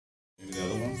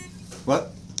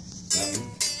What?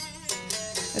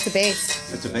 That's a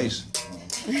bass. It's a bass.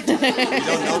 You don't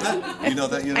know that? You know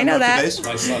that? You don't I know that. It's a bass?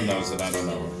 My son knows it, I don't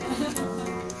know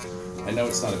it. I know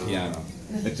it's not a piano.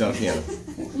 It's not a piano.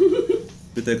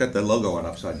 But they've got the logo on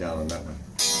upside down on that one.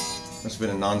 Must have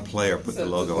been a non-player put the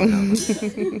logo on that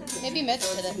one. Maybe Mitch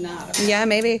did it. Yeah,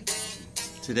 maybe.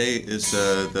 Today is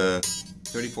the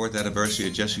 34th anniversary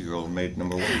of Jessie Girl made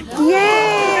 #1.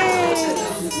 Yay!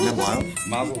 Isn't that wild?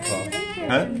 Mazel tov.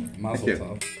 Huh? Mazel Thank you.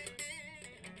 tov.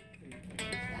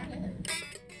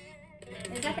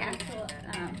 Is that the actual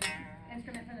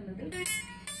instrument from the movie?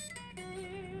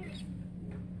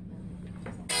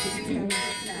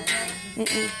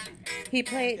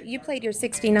 You played your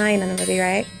 69 on the movie,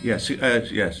 right? Yes,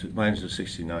 yes. Mine's a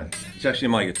 69. It's actually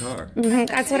my guitar.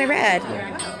 That's what I read.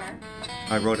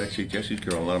 I wrote actually Jessie's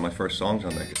Girl, a lot of my first songs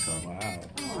on that guitar.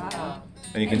 Wow.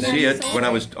 And you can see it when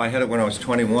I had it when I was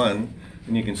 21,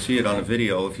 and you can see it on a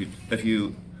video if you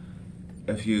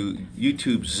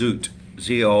YouTube Zoot,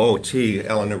 Z-O-O-T,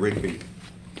 Eleanor Ricki.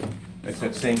 It's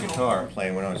that same guitar I'm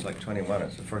playing when I was like 21.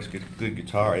 It's the first good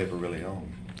guitar I ever really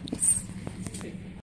owned.